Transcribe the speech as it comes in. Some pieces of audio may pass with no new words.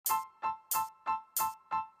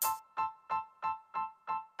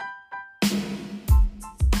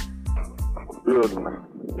Nerd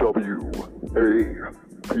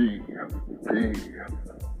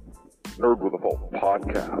with a Vault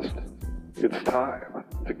podcast. It's time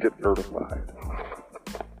to get nerdified.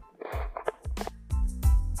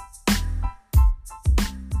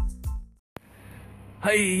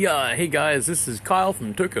 Hey guys, this is Kyle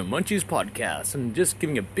from Tokyo Munchies Podcast, and just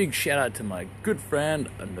giving a big shout out to my good friend,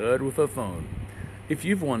 A Nerd with a Phone. If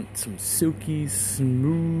you want some silky,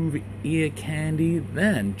 smooth ear candy,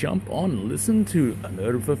 then jump on and listen to A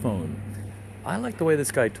Nerd with a Phone. I like the way this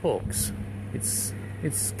guy talks. It's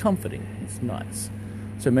comforting. It's nice.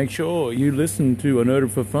 So make sure you listen to A Nerd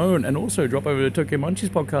with a Phone, and also drop over to Tokyo Munchies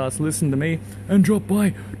Podcast, listen to me, and drop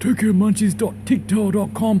by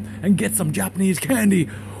tokyomunchies.tiktok.com and get some Japanese candy.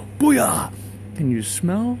 Booyah! Can you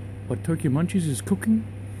smell what Tokyo Munchies is cooking?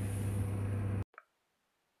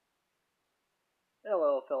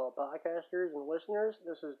 Hello, fellow podcasters and listeners.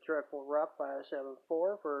 This is Dreadful Rock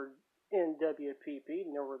 574 for NWPP,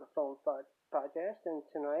 Nerd with a Phone podcast, and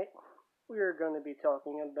tonight we are going to be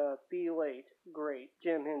talking about the late, great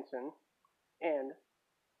Jim Henson and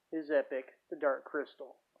his epic, The Dark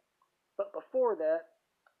Crystal. But before that,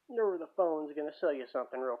 Nerd with a Phone is going to sell you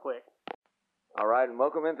something real quick. Alright, and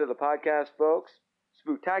welcome into the podcast, folks.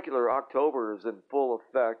 Spooktacular October is in full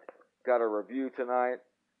effect. Got a review tonight.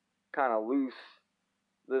 Kind of loose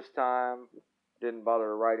this time. Didn't bother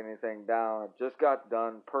to write anything down. I just got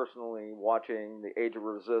done personally watching The Age of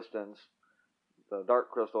Resistance, The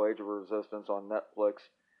Dark Crystal Age of Resistance on Netflix.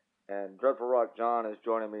 And Dreadful Rock John is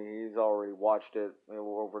joining me. He's already watched it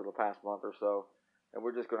over the past month or so. And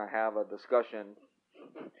we're just going to have a discussion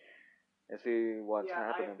and see what's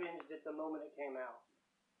happening. Yeah, I binged it the moment it came out.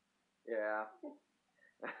 Yeah.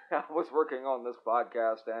 I was working on this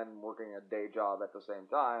podcast and working a day job at the same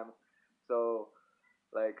time. So,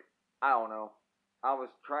 I don't know. I was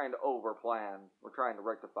trying to overplan. We're trying to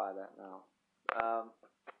rectify that now.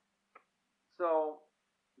 So,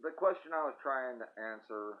 the question I was trying to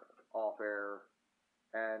answer off air,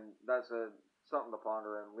 and that's something to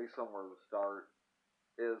ponder and at least somewhere to start,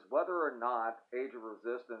 is whether or not Age of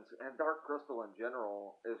Resistance and Dark Crystal in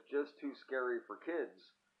general is just too scary for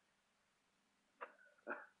kids.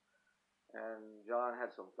 And John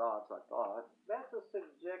had some thoughts, I thought. That's a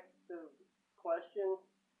subjective question,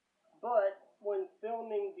 but when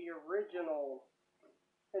filming the original,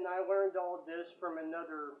 and I learned all this from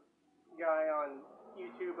another guy on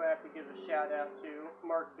YouTube I have to give a shout out to,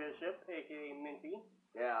 Mark Bishop, aka Minty.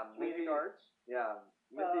 Yeah, Minty Arts. Yeah,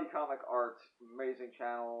 Minty Comic Arts, amazing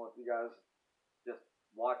channel. If you guys just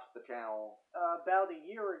watch the channel. About a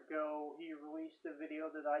year ago, he released a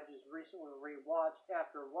video that I just recently rewatched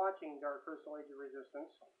after watching Dark Crystal Age of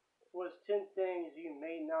Resistance. Was 10 things you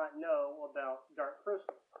may not know about Dark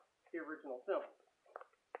Crystal, the original film.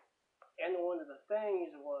 And one of the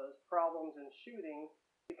things was problems in shooting,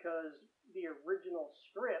 because the original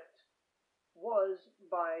script was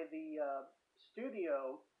by the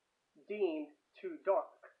studio deemed too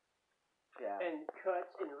dark. Yeah. And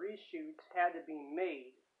cuts and reshoots had to be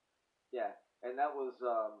made. Yeah, and that was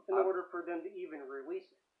in order for them to even release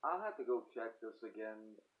it. I'll have to go check this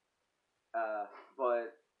again.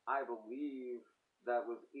 But I believe that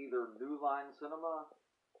was either New Line Cinema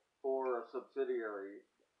or a subsidiary.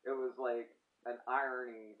 It was like an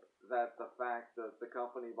irony that the fact that the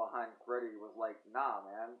company behind Freddy was like, nah,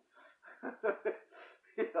 man.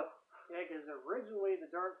 You know? Yeah, because originally the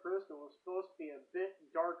Dark Crystal was supposed to be a bit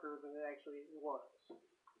darker than it actually was.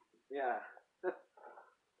 Yeah.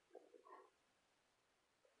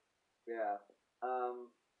 Yeah.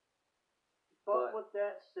 But with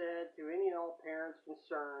that said, to any and all parents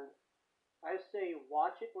concerned, I say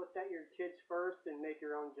watch it without your kids first and make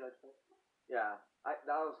your own judgment. Yeah, I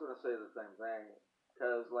was going to say the same thing.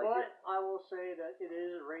 But I will say that it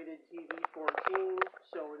is rated TV-14,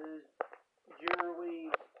 so it is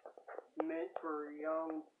generally meant for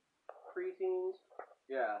young preteens.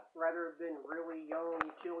 Yeah. Rather than really young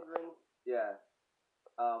children. Yeah.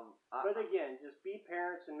 But again, just be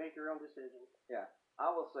parents and make your own decision. Yeah. I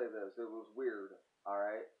will say this. It was weird,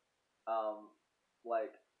 alright?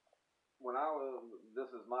 When this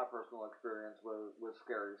is my personal experience with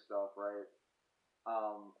scary stuff, right?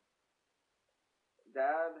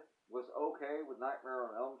 Dad was okay with Nightmare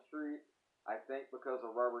on Elm Street, I think because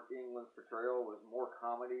of Robert Englund's portrayal was more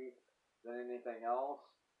comedy than anything else,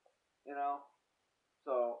 you know?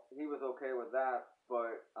 So, he was okay with that,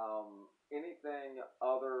 but anything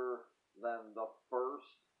other than the first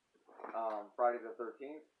Friday the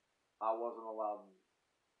 13th, I wasn't allowed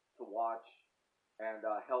to watch, and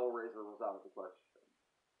Hellraiser was out of the question.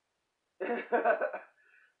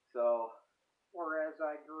 So, whereas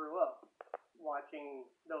I grew up watching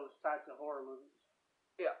those types of horror movies.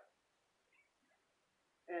 Yeah.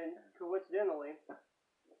 And coincidentally,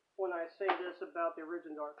 when I say this about the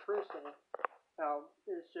original Dark Crystal,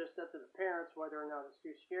 it's just up to the parents whether or not it's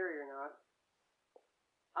too scary or not.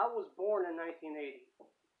 I was born in 1980.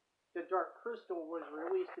 The Dark Crystal was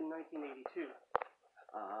released in 1982.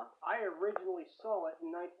 I originally saw it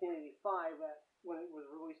in 1985 when it was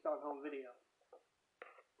released on home video.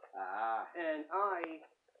 And I,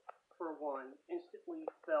 for one, instantly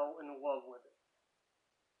fell in love with it.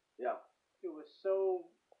 Yeah. It was so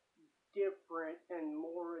different and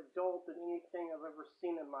more adult than anything I've ever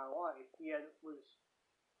seen in my life, yet it was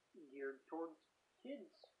geared towards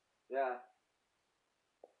kids. Yeah.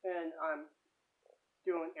 And I'm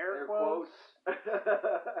doing air quotes. When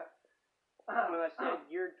I said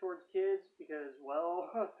geared towards kids, because,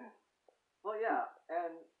 well... Well, yeah,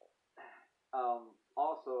 and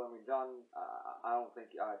also, I mean, John, I don't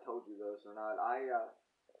think I told you this or not. I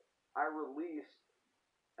released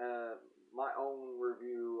my own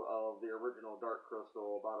review of the original Dark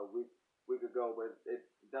Crystal about a week ago, but it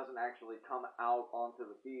doesn't actually come out onto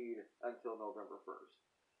the feed until November 1st.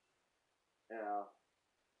 Yeah.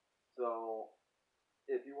 So,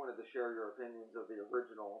 if you wanted to share your opinions of the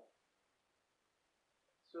original.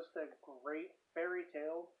 It's just a great fairy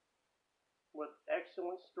tale with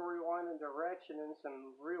excellent storyline and direction and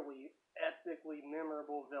some really epically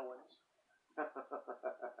memorable villains.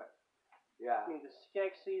 Yeah. I mean, the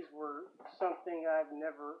Skeksis were something I've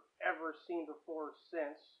never, ever seen before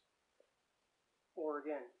since or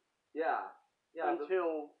again. Yeah. Yeah.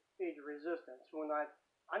 Until Age of Resistance, when I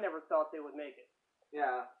never thought they would make it.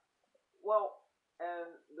 Yeah. Well, and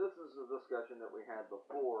this is a discussion that we had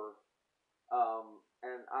before,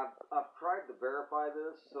 and I've tried to verify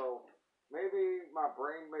this, so maybe my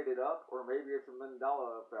brain made it up, or maybe it's a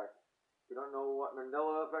Mandela effect. If you don't know what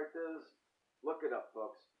Mandela effect is, look it up,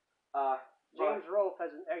 folks. James Rolfe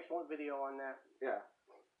has an excellent video on that. Yeah.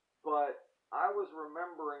 But I was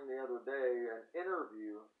remembering the other day an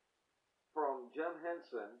interview from Jim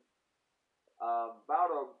Henson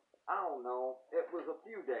about I don't know, it was a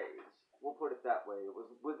few days, we'll put it that way. It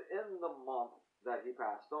was within the month that he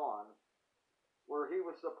passed on, where he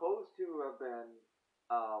was supposed to have been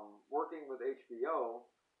working with HBO,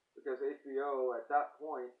 because HBO at that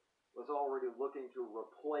point was already looking to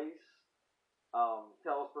replace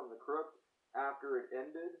Tales from the Crypt after it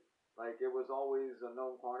ended. Like, it was always a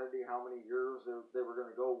known quantity how many years they were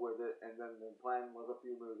going to go with it, and then the plan was a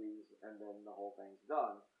few movies, and then the whole thing's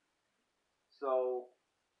done. So,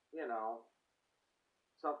 you know,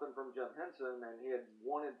 something from Jim Henson, and he had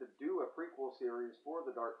wanted to do a prequel series for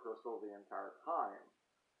the Dark Crystal the entire time.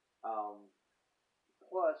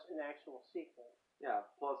 Plus an actual sequel. Yeah,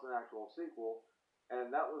 plus an actual sequel.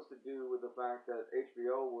 And that was to do with the fact that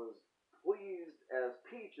HBO was pleased as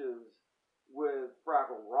peaches with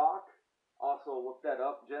Fraggle Rock. Also, look that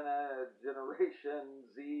up, Generation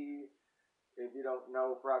Z. If you don't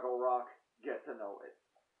know Fraggle Rock, get to know it.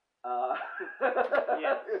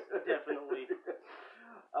 Yes, definitely.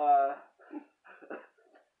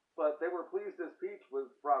 But they were pleased as peach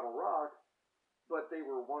with Fraggle Rock, but they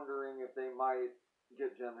were wondering if they might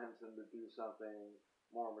get Jim Henson to do something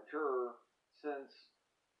more mature, since,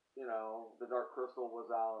 you know, the Dark Crystal was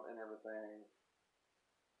out and everything,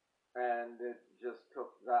 and it just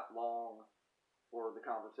took that long for the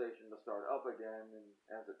conversation to start up again, and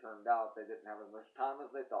as it turned out, they didn't have as much time as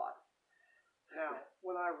they thought. Now,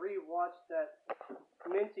 when I rewatched that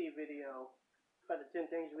Minty video about the 10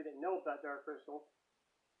 things we didn't know about Dark Crystal,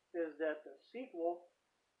 is that the sequel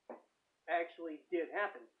actually did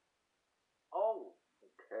happen. Oh,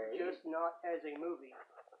 okay. Just not as a movie.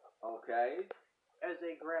 Okay. As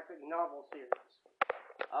a graphic novel series.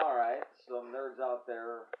 Alright, some nerds out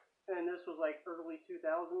there. And this was like early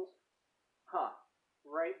 2000s. Huh.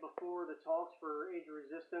 Right before the talks for Age of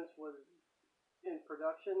Resistance was in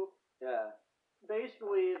production. Yeah.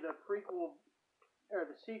 Basically, the prequel, or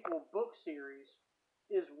the sequel book series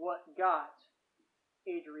is what got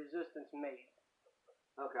Age of Resistance made.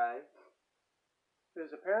 Okay.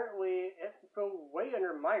 Because apparently, it flew way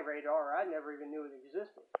under my radar. I never even knew it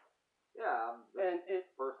existed. Yeah, and it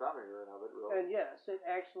first time hearing of it, really. And yes, it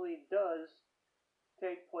actually does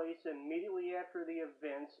take place immediately after the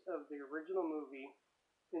events of the original movie,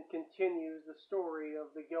 and continues the story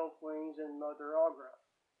of the Gelflings and Mother Aughra.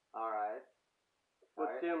 All right.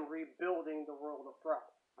 With them rebuilding the world of Thrall.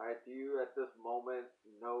 All right. Do you at this moment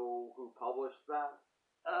know who published that?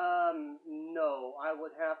 No. I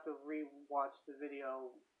would have to re-watch the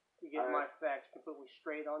video to get my facts completely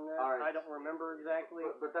straight on that. All right. I don't remember exactly.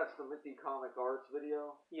 But that's the Minty Comic Arts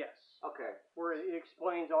video? Yes. Okay. Where it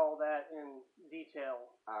explains all that in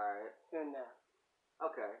detail. Alright. In that.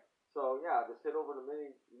 Okay. So, yeah, just head over to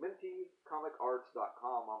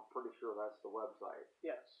mintycomicarts.com. I'm pretty sure that's the website.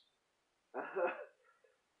 Yes.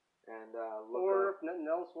 And or if nothing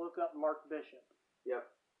else, look up Mark Bishop. Yep.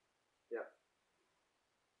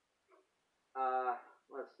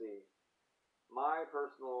 Let's see. My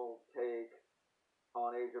personal take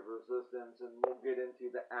on Age of Resistance, and we'll get into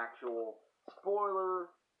the actual spoilers.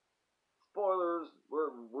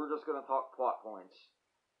 We're just gonna talk plot points.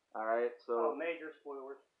 All right. So. Major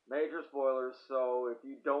spoilers. Major spoilers. So if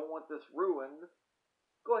you don't want this ruined,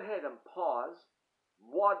 go ahead and pause.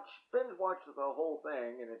 Binge watch the whole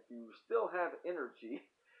thing, and if you still have energy,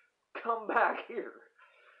 come back here.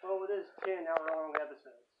 Well, it is 10-hour-long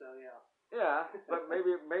episodes, so yeah. Yeah, but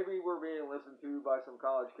maybe we're being listened to by some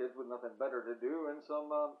college kids with nothing better to do and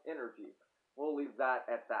some energy. We'll leave that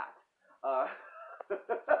at that.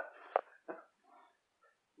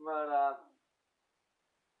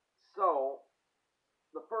 So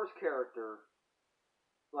the first character,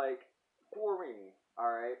 like, for me,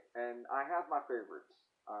 alright, and I have my favorites,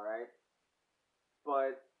 alright,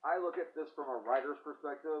 but I look at this from a writer's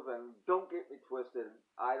perspective, and don't get me twisted,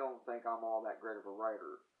 I don't think I'm all that great of a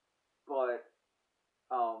writer, but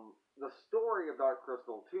the story of Dark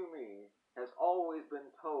Crystal, to me, has always been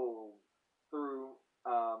told through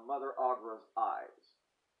Mother Agra's eyes.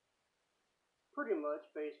 Pretty much,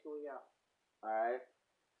 basically, yeah. Alright,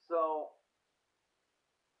 so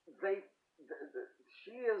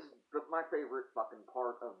she is my favorite fucking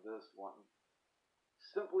part of this one,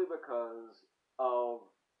 simply because of,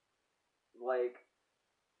 like,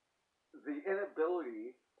 the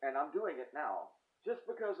inability, and I'm doing it now, just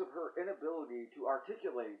because of her inability to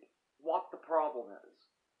articulate what the problem is.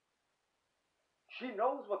 She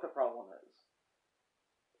knows what the problem is,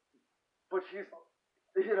 but she's,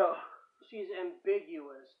 she's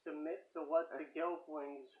ambiguous to let the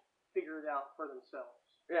Gelflings figure it out for themselves.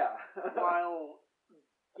 Yeah. While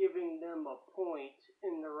giving them a point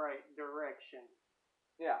in the right direction.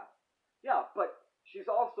 Yeah. Yeah, but she's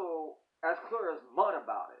also as clear as mud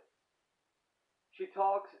about it. She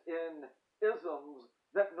talks in isms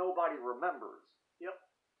that nobody remembers. Yep.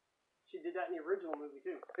 She did that in the original movie,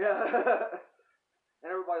 too. Yeah. And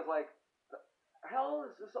everybody's like, the hell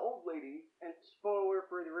is this old lady? And spoiler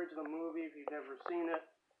for the original movie, if you've never seen it,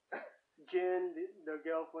 Jin, the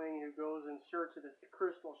Gelfling who goes in search of the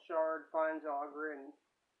crystal shard, finds Agra, and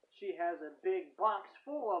she has a big box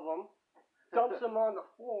full of them, dumps them on the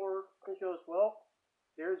floor, and she goes, well,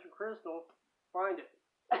 there's your crystal, find it.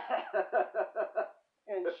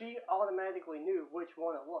 And she automatically knew which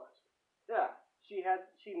one it was. Yeah. She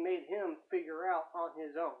made him figure out on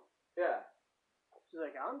his own. Yeah. She's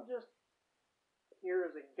like, I'm just here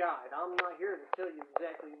as a guide. I'm not here to tell you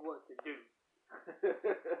exactly what to do.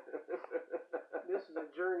 This is a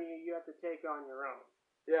journey you have to take on your own.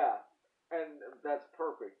 Yeah, and that's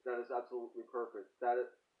perfect. That is absolutely perfect.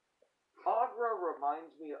 Agra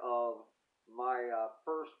reminds me of my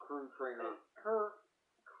first crew trainer. And her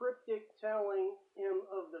cryptic telling him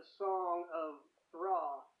of the song of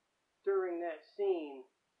Thra during that scene,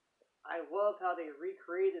 I love how they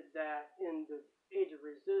recreated that in the Age of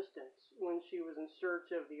Resistance when she was in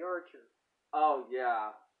search of the Archer. Oh,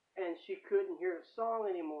 yeah. And she couldn't hear the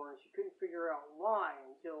song anymore, and she couldn't figure out why,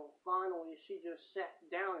 until finally she just sat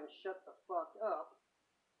down and shut the fuck up.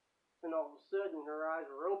 And all of a sudden, her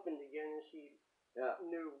eyes were opened again, and she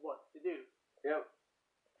knew what to do. Yep.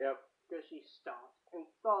 Because she stopped and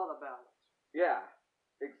thought about it. Yeah,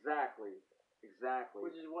 exactly.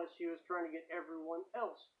 Which is what she was trying to get everyone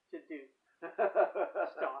else to do.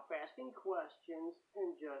 Stop asking questions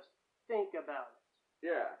and just think about it.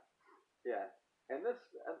 Yeah. And this,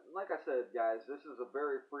 like I said, guys, this is a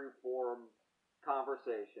very free-form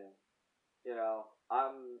conversation.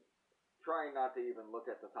 I'm trying not to even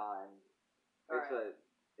look at the time.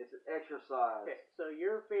 It's an exercise. Okay, so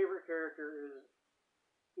your favorite character is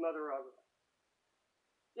Mother Agra.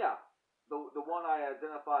 Yeah, the one I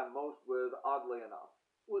identify most with, oddly enough.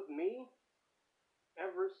 With me,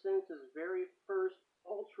 ever since his very first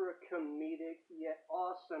ultra-comedic yet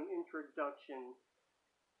awesome introduction,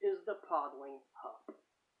 is the Podling Hup.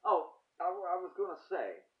 Oh, I was going to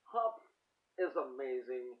say, Hup is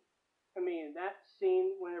amazing. I mean, that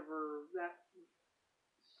scene whenever that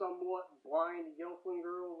somewhat blind Gelfling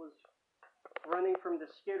girl was running from the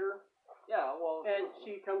skitter. Yeah, well... And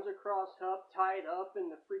she comes across Hup tied up in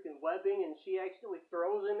the freaking webbing, and she actually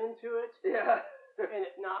throws him into it. Yeah. And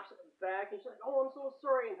it knocks back, and she's like, "Oh, I'm so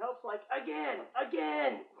sorry," and Hup's like, "Again!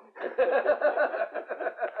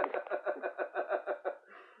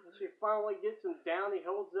 She finally gets him down. He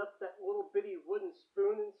holds up that little bitty wooden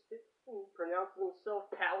spoon and pronounces himself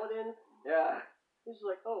Paladin. Yeah. He's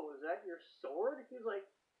like, "Oh, is that your sword?" He's like,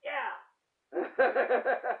 "Yeah."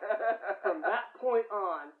 From that point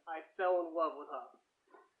on, I fell in love with Hup.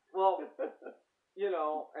 Well, you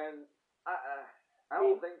know, and I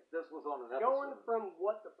don't think this was on an episode. Going from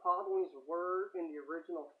what the Podlings were in the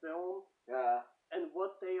original film, Yeah. and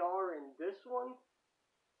what they are in this one,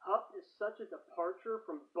 Hup is such a departure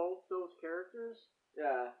from both those characters.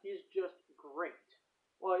 Yeah. He's just great.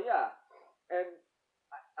 Well, yeah, and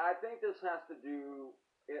I think this has to do,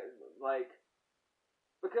 like,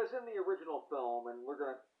 because in the original film, and we're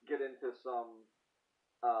going to get into some,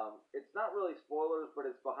 it's not really spoilers, but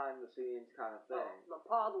it's behind the scenes kind of thing. The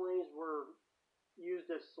Podlings were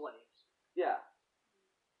used as slaves. Yeah.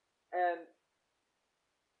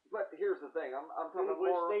 But here's the thing, I'm talking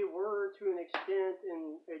Which more... they were to an extent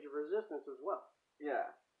in Age of Resistance as well.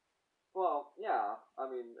 Yeah. Well, yeah, I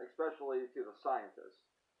mean, especially to the scientists.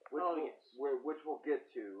 Which which we'll get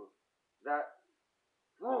to. That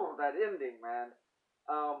ending, man.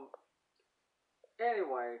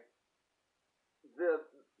 Anyway, the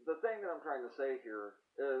thing that I'm trying to say here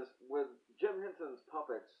is with Jim Henson's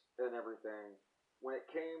puppets and everything, when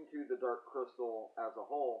it came to the Dark Crystal as a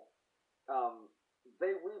whole,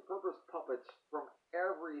 they repurposed puppets from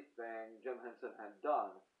everything Jim Henson had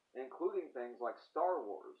done, including things like Star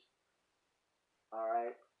Wars.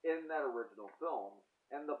 Alright, in that original film.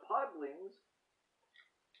 And the Podlings,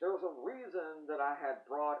 there was a reason that I had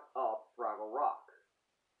brought up Fraggle Rock.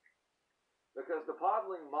 Because the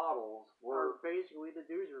Podling models were basically the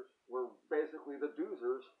Doozers.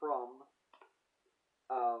 From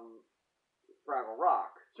Fraggle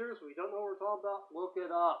Rock. Seriously, you don't know what we're talking about? Look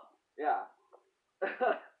it up. Yeah.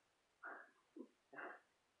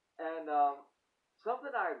 And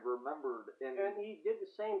something I remembered in... And he did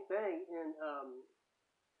the same thing in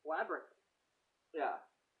Labyrinth. Yeah.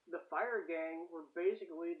 The Fire Gang were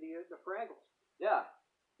basically the Fraggles. Yeah.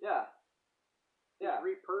 Yeah. Yeah.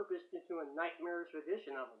 Repurposed into a nightmarish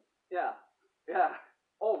edition of them. Yeah. Yeah.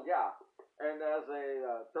 Oh, yeah. And as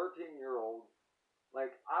a 13-year-old,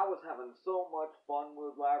 like, I was having so much fun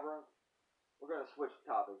with Labyrinth. We're going to switch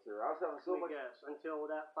topics here. I was having so much... Yes, until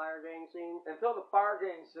that Fire Gang scene. Until the Fire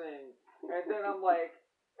Gang scene. And then I'm like,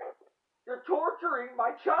 you're torturing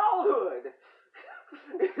my childhood!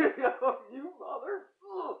 You mother...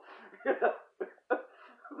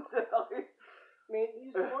 I mean,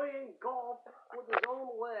 he's playing golf with his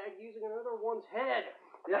own leg using another one's head.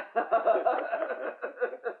 Yeah.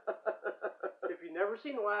 If you've never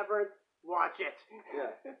seen Labyrinth, watch it.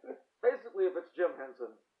 Yeah. Basically, if it's Jim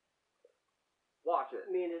Henson, watch it.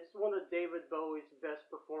 I mean, it's one of David Bowie's best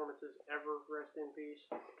performances ever. Rest in peace.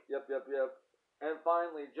 Yep. And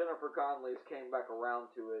finally, Jennifer Connelly's came back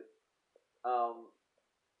around to it.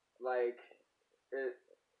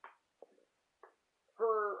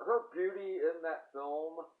 Her beauty in that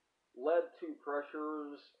film led to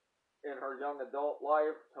pressures in her young adult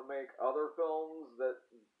life to make other films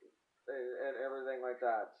and everything like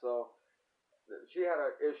that. So she had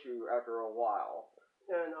an issue after a while.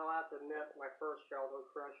 And I'll have to admit, my first childhood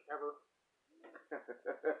crush ever.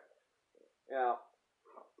 Yeah.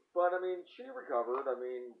 But, I mean, she recovered. I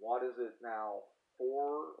mean, what is it now?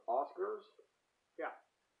 4 Oscars? Yeah.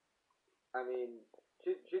 I mean,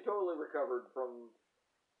 she totally recovered from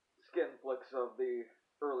skin flicks of the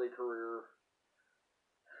early career.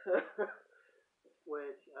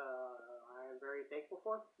 Which I am very thankful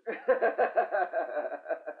for.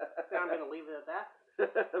 I'm going to leave it at that.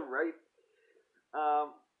 Right.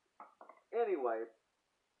 Anyway,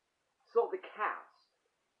 so the cast,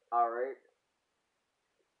 alright,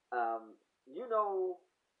 you know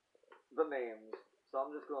the names, so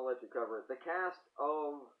I'm just going to let you cover it. The cast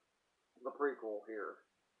of the prequel here.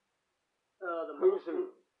 Who's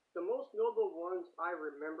who? The most notable ones I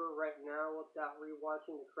remember right now without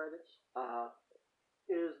rewatching the credits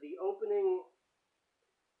is the opening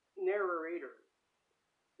narrator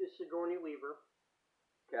is Sigourney Weaver.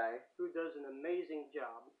 Okay. Who does an amazing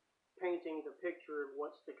job painting the picture of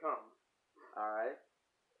what's to come. Alright.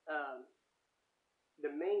 The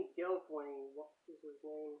main Gelfling, what is his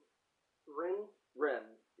name?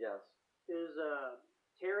 Ren, yes. Is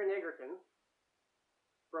Taron Egerton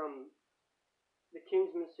from the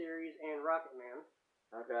Kingsman series and Rocketman.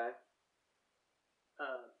 Okay.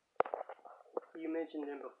 You mentioned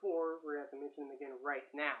him before. We're going to have to mention him again right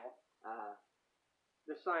now.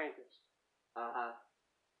 The scientist.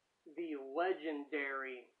 The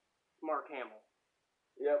legendary Mark Hamill.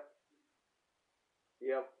 Yep.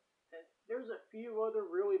 Yep. And there's a few other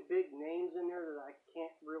really big names in there that I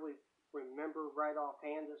can't really remember right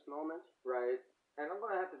offhand this moment. Right. And I'm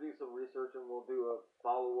going to have to do some research, and we'll do a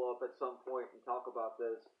follow-up at some point and talk about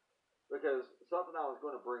this. Because something I was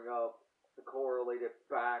going to bring up to correlate it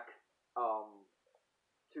back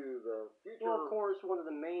to the future. Well, of course, one of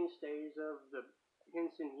the mainstays of the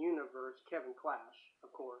Henson universe, Kevin Clash,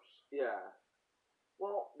 of course. Yeah.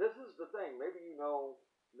 Well, this is the thing. Maybe you know,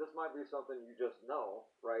 this might be something you just know,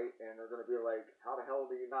 right? And they're going to be like, how the hell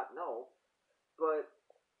do you not know? But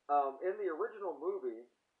in the original movie,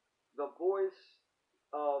 the voice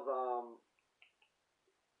of,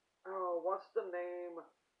 what's the name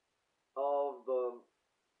of the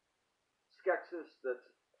Skeksis that's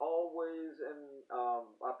always in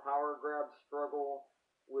a power grab struggle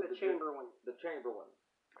with The Chamberlain. The Chamberlain.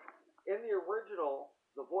 In the original,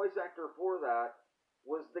 the voice actor for that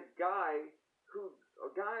was the guy a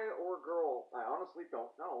guy or girl, I honestly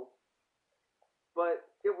don't know, but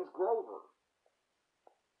it was Grover.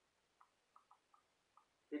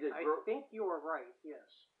 He did. I think you are right. Yes.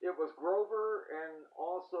 It was Grover and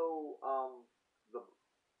also the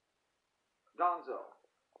Gonzo.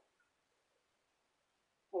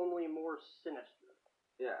 Only more sinister.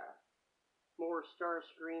 Yeah. More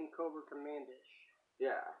Starscream Cobra Commandish.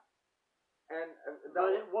 Yeah. And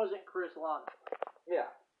but it wasn't Chris Latta. Yeah.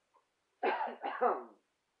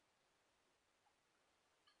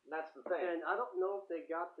 That's the thing. And I don't know if they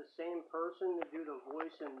got the same person to do the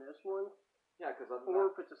voice in this one. Yeah, because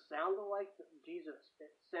or if it's a sound alike. Jesus,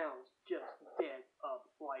 it sounds just dead up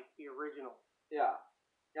like the original. Yeah.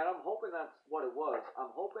 And I'm hoping that's what it was.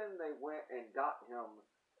 I'm hoping they went and got him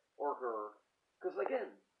or her. Because,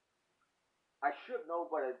 again, I should know,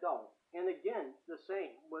 but I don't. And again, the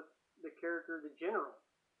same with the character, the General.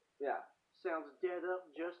 Yeah. Sounds dead up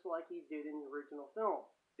just like he did in the original film.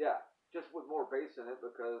 Yeah. Just with more bass in it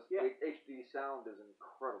because HD sound is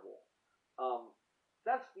incredible.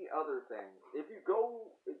 That's the other thing. If you go...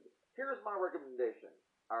 Here's my recommendation,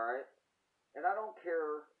 alright? And I don't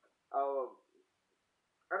care...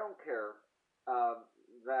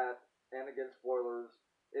 that, and again, spoilers,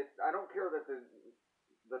 I don't care that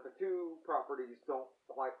the two properties don't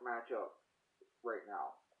quite match up right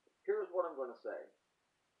now. Here's what I'm going to say.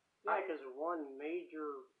 Yeah, because one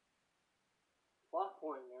major plot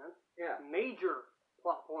point, man. Yeah. Major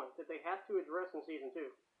plot point that they have to address in season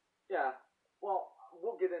 2. Yeah. Well,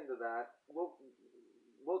 we'll get into that.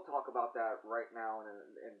 We'll talk about that right now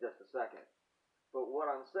in just a second. But what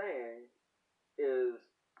I'm saying is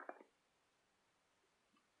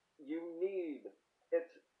you need...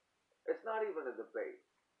 It's not even a debate,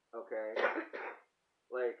 okay?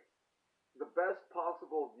 Like, the best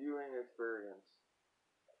possible viewing experience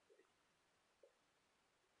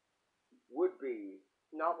would be...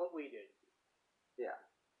 Not what we did. Yeah.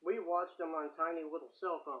 We watched them on tiny little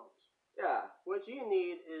cell phones. Yeah. What you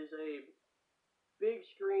need is a big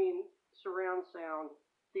screen, surround sound,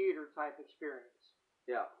 theater type experience.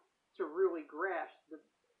 Yeah. To really grasp the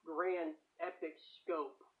grand, epic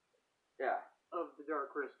scope of the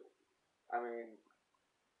Dark Crystal. I mean,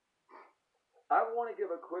 I want to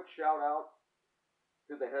give a quick shout out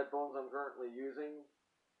to the headphones I'm currently using.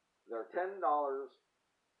 They're $10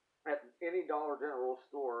 at any Dollar General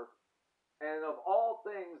store. And of all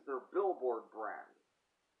things, they're Billboard brand.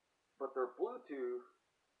 But they're Bluetooth.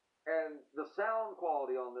 And the sound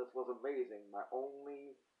quality on this was amazing. My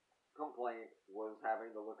only complaint was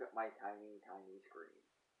having to look at my tiny, tiny screen.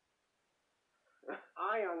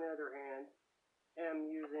 I, on the other hand, am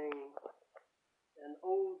using an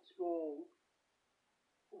old school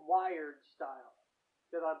wired style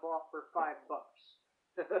that I bought for $5.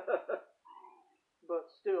 But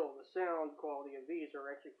still, the sound quality of these are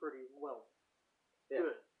actually pretty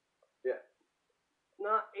good. Yeah.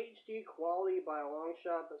 Not HD quality by a long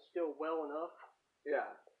shot, but still well enough. Yeah.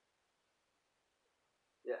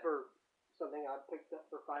 Yeah. For something I picked up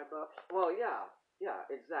for $5. Well, yeah. Yeah,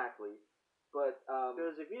 exactly. But,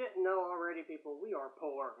 because if you didn't know already, people, we are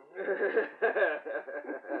poor.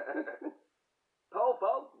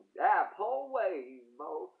 Po way,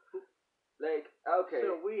 Mo. Like, okay.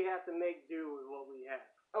 So we have to make do with what we have.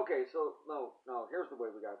 Okay, so, no, here's the way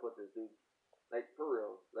we gotta put this, dude. Like, for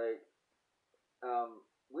real. Like,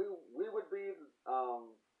 we would be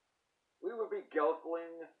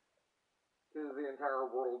gelfling to the entire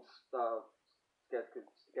world's,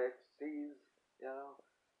 Skeksis, you know?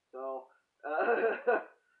 So,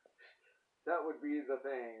 that would be the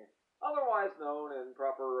thing. Otherwise known in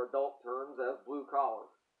proper adult terms as blue collar.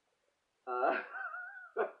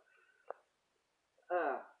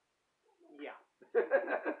 Yeah.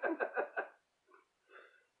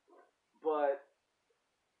 But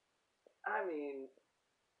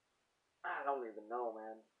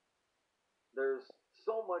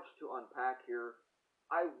unpack here.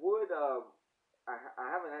 I would, I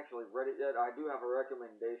haven't actually read it yet. I do have a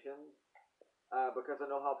recommendation because I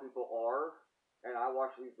know how people are, and I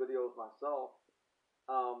watch these videos myself.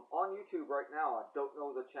 On YouTube right now, I don't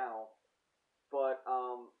know the channel, but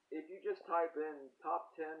if you just type in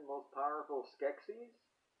top 10 most powerful Skeksis,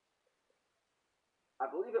 I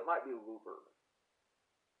believe it might be Looper.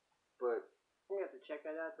 But We have to check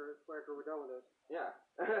that out after we're done with this. yeah.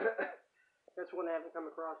 That's one I haven't come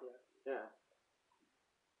across yet. Yeah.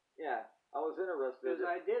 Yeah. I was interested. Because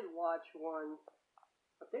I did watch one,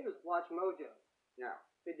 I think it was Watch Mojo. Yeah.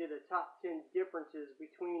 They did a top 10 differences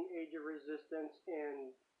between Age of Resistance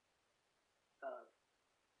and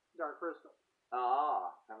Dark Crystal.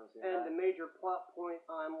 Haven't seen And that. the major plot point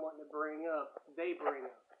I'm wanting to bring up, they bring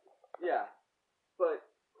up. Yeah. But,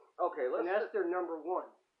 okay, And that's their number one.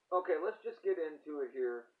 Okay, let's just get into it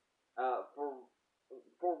here.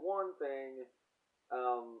 For one thing,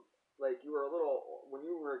 like you were a little, when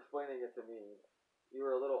you were explaining it to me, you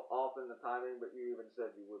were a little off in the timing, but you even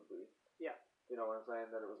said you would be. Yeah. You know what I'm saying?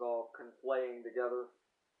 That it was all conflaying together.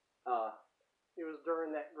 It was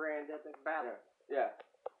during that grand epic battle. Yeah.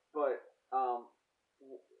 But,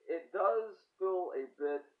 it does feel a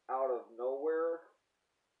bit out of nowhere.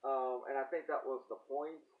 And I think that was the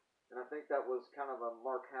point. And I think that was kind of a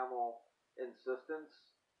Mark Hamill insistence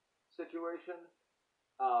situation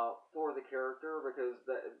for the character, because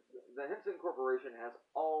the Henson Corporation has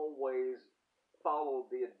always followed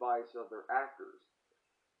the advice of their actors.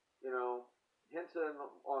 You know, Henson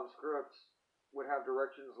on scripts would have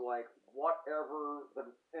directions like whatever the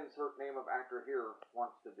insert name of actor here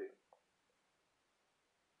wants to do.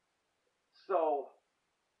 So,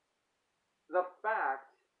 the fact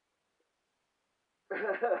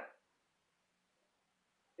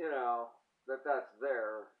you know, that's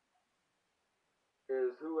there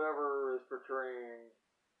is whoever is portraying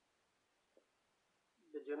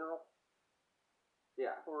The General?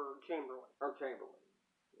 Yeah. Or Chamberlain.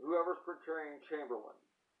 Whoever's portraying Chamberlain.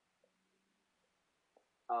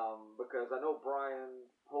 Because I know Brian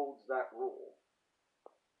holds that rule.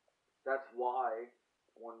 That's why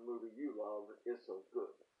one movie you love is so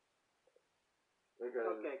good. Because,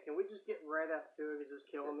 okay, can we just get right up to it? It's just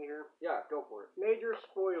killing me here. Yeah, go for it. Major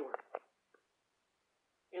spoiler.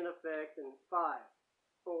 In effect in 5,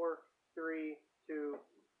 4, 3, 2,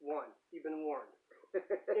 1. You've been warned.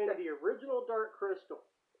 In the original Dark Crystal,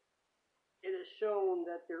 it is shown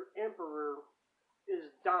that their emperor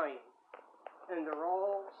is dying. And they're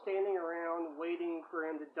all standing around waiting for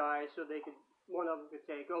him to die so one of them could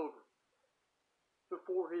take over.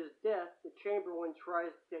 Before his death, the Chamberlain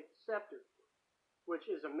tries to take the scepter, which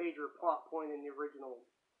is a major plot point in the original,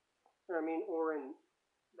 or in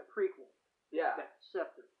the prequel. Yeah. That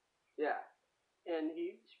scepter. Yeah. And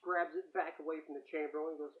he grabs it back away from the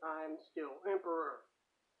Chamberlain and goes, I'm still Emperor.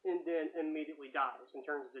 And then immediately dies and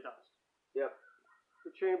turns to dust. Yep.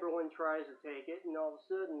 The Chamberlain tries to take it, and all of a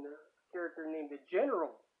sudden the character named the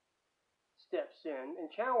General steps in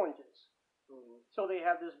and challenges. Mm-hmm. So they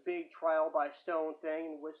have this big trial by stone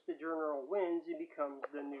thing in which the General wins and becomes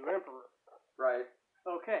the new Emperor. Right.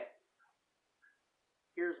 Okay.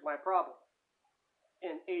 Here's my problem.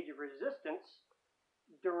 In Age of Resistance,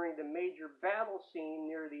 during the major battle scene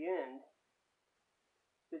near the end,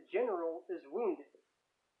 the General is wounded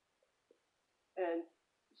and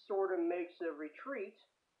sort of makes a retreat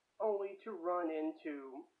only to run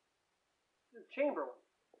into the Chamberlain,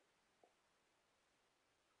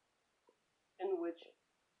 in which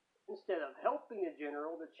instead of helping the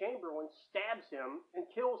General, the Chamberlain stabs him and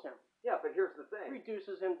kills him. Yeah, but here's the thing.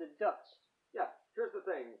 Reduces him to dust. Yeah, here's the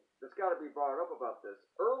thing that's got to be brought up about this.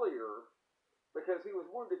 Earlier, because he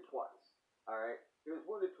was wounded twice, alright? He was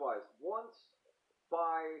wounded twice. Once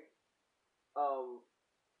by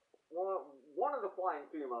one of the flying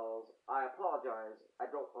females, I apologize,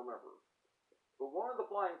 I don't remember. But one of the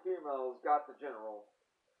flying females got the General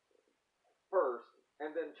first, and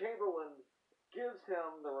then Chamberlain gives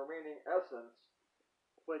him the remaining essence,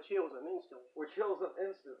 which heals him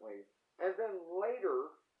instantly. And then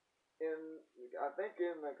later, I think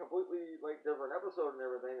in a completely different episode and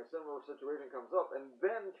everything, a similar situation comes up, and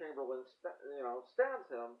then Chamberlain stabs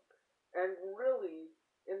him. And really,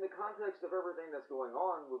 in the context of everything that's going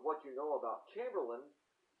on with what you know about Chamberlain,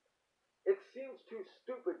 it seems too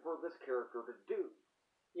stupid for this character to do.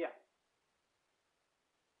 Yeah.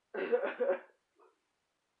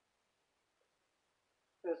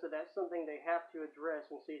 And so that's something they have to address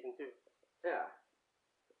in season 2. Yeah.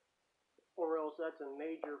 Or else that's a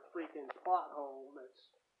major freaking plot hole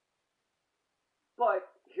that's... But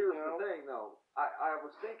here's the thing, though. I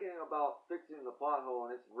was thinking about fixing the plot hole,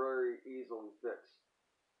 and it's very easily fixed.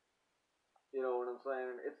 I'm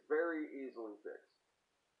saying? It's very easily fixed.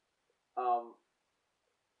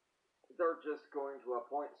 They're just going to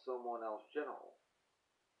appoint someone else general.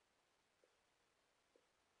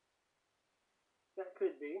 That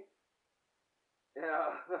could be.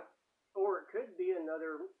 Yeah. Or it could be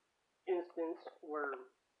another instance where,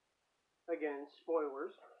 again,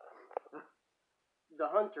 spoilers, the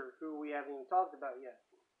hunter, who we haven't even talked about yet.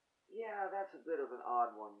 Yeah, that's a bit of an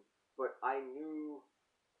odd one. But I knew...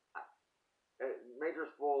 major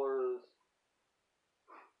spoilers.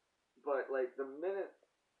 But, like, the minute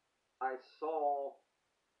I saw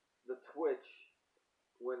the twitch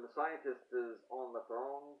when the scientist is on the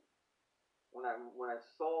throne, when I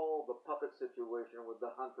saw the puppet situation with the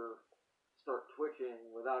hunter start twitching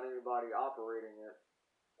without anybody operating it,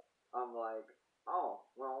 I'm like, oh,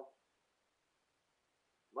 well,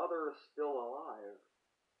 Mother is still alive.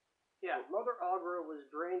 Yeah, Mother Aughra was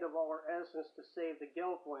drained of all her essence to save the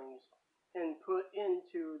Gelflings and put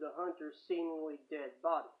into the hunter's seemingly dead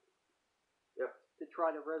body. Yep. To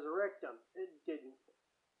try to resurrect him. It didn't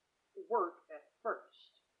work at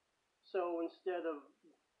first. So instead of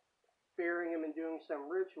burying him and doing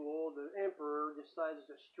some ritual, the Emperor decides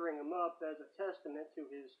to string him up as a testament to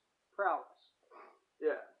his prowess.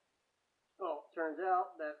 Yeah. Well, it turns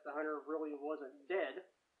out that the hunter really wasn't dead,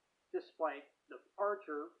 despite the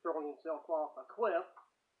archer throwing himself off a cliff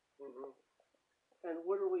and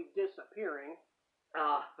literally disappearing.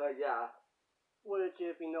 Yeah. Which,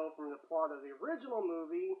 if you know from the plot of the original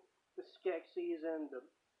movie, the Skeksis and the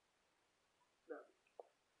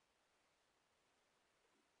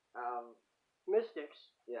Mystics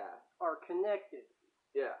are connected.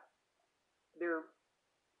 Yeah. They're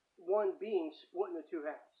one being split into two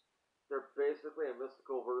halves. They're basically a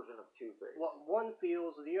mystical version of Two-Face. What one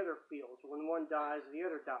feels, the other feels. When one dies, the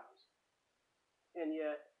other dies. And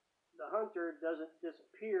yet, the hunter doesn't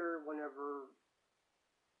disappear whenever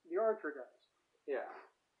the archer does. Yeah.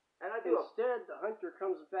 And I do. Instead, the hunter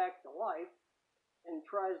comes back to life and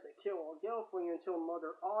tries to kill a Gelfling until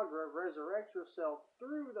Mother Aughra resurrects herself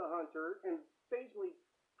through the hunter and basically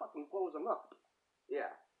fucking blows him up.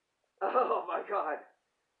 Yeah. Oh my god.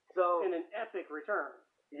 So in an epic return.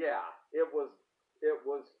 Yeah, it reminds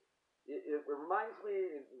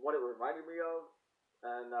me what it reminded me of,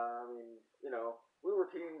 and I mean, you know, we were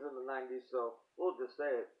teens in the 90s, so we'll just say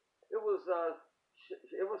it.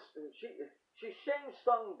 She Shang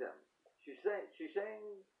Tsunged him. She Shang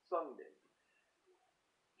Tsunged him.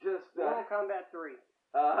 Just Mortal Kombat 3.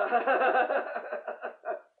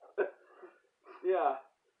 Yeah.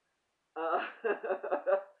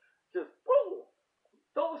 Just boom,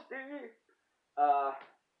 toasty.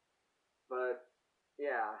 But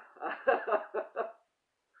yeah.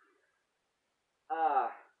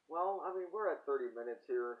 Well, I mean, we're at 30 minutes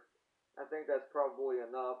here. I think that's probably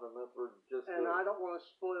enough, unless we're just. And I don't want to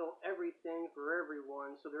spoil everything for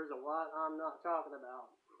everyone, so there's a lot I'm not talking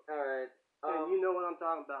about. All right. And you know what I'm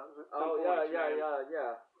talking about.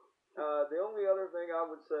 Yeah. The only other thing I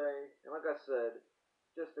would say, and like I said,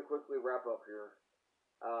 just to quickly wrap up here,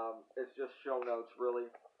 it's just show notes,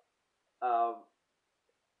 really. I'm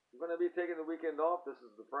going to be taking the weekend off. This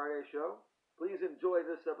is the Friday show. Please enjoy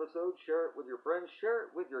this episode. Share it with your friends. Share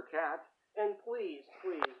it with your cat. And please,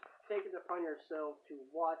 take it upon yourself to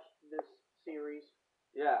watch this series.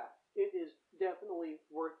 Yeah. It is definitely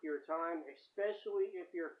worth your time, especially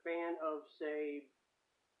if you're a fan of, say,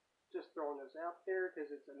 just throwing this out there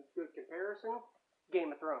because it's a good comparison,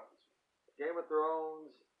 Game of Thrones. Game of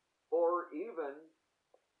Thrones, or even,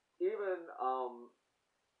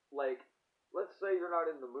 like, let's say you're not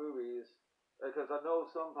in the movies, because I know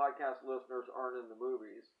some podcast listeners aren't in the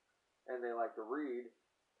movies, and they like to read,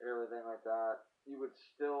 and everything like that.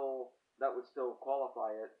 That would still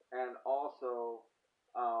qualify it, and also,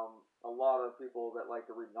 a lot of people that like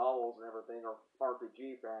to read novels and everything are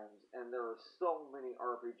RPG fans, and there are so many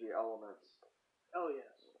RPG elements. Oh,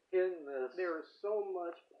 yes. In this. There is so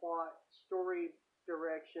much plot, story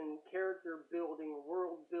direction, character building,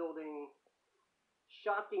 world building,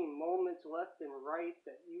 shocking moments left and right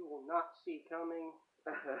that you will not see coming.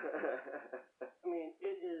 I mean,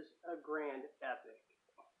 it is a grand epic.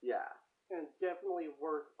 Yeah. And definitely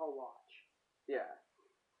worth a watch. Yeah.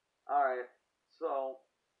 Alright, so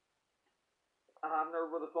I'm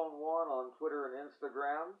Nerd with a Phone 1 on Twitter and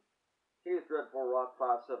Instagram. He's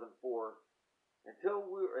Dreadful-Rock574.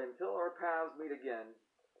 Until our paths meet again,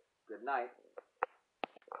 good night.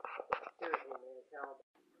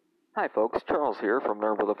 Hi folks, Charles here from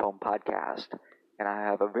Nerd with a Phone Podcast, and I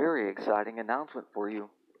have a very exciting announcement for you.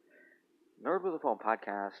 Nerd with a Phone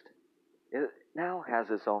Podcast, it now has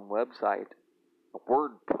its own website, a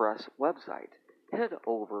WordPress website. Head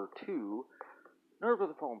over to Nerd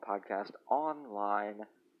with a Phone Podcast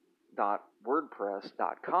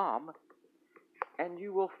online.wordpress.com, and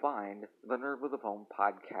you will find the Nerd with a Phone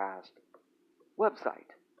Podcast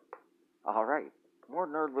website. Alright, more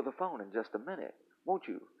Nerd with a Phone in just a minute. Won't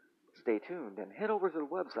you stay tuned and head over to the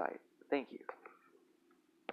website? Thank you.